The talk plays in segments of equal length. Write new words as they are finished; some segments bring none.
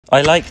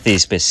I like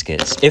these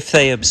biscuits. If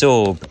they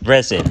absorb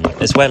resin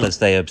as well as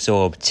they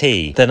absorb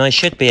tea, then I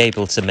should be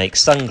able to make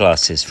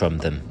sunglasses from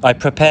them. I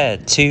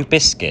prepared 2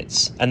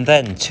 biscuits and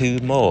then 2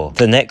 more.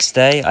 The next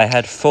day I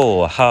had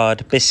 4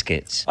 hard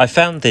biscuits. I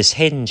found this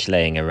hinge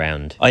laying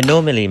around. I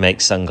normally make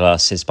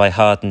sunglasses by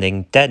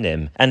hardening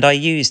denim, and I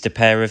used a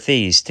pair of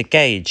these to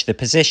gauge the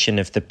position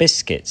of the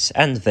biscuits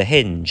and the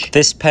hinge.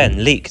 This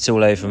pen leaked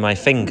all over my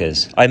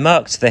fingers. I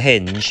marked the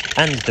hinge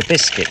and the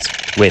biscuits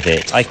with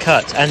it. I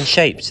cut and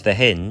shaped the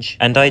hinge,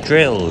 and I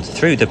drilled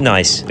through the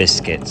nice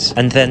biscuits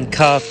and then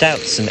carved out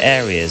some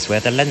areas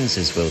where the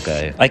lenses will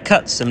go. I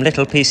cut some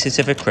little pieces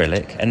of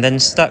acrylic and then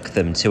stuck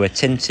them to a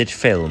tinted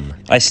film.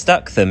 I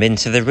stuck them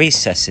into the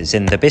recesses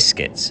in the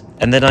biscuits,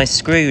 and then I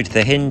screwed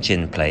the hinge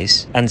in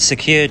place and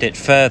secured it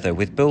further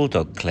with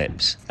bulldog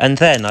clips. And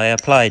then I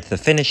applied the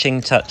finishing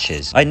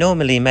touches. I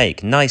normally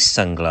make nice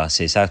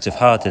sunglasses out of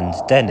hardened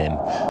denim,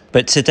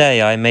 but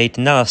today I made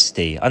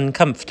nasty,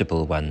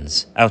 uncomfortable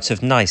ones out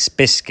of nice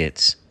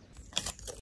biscuits.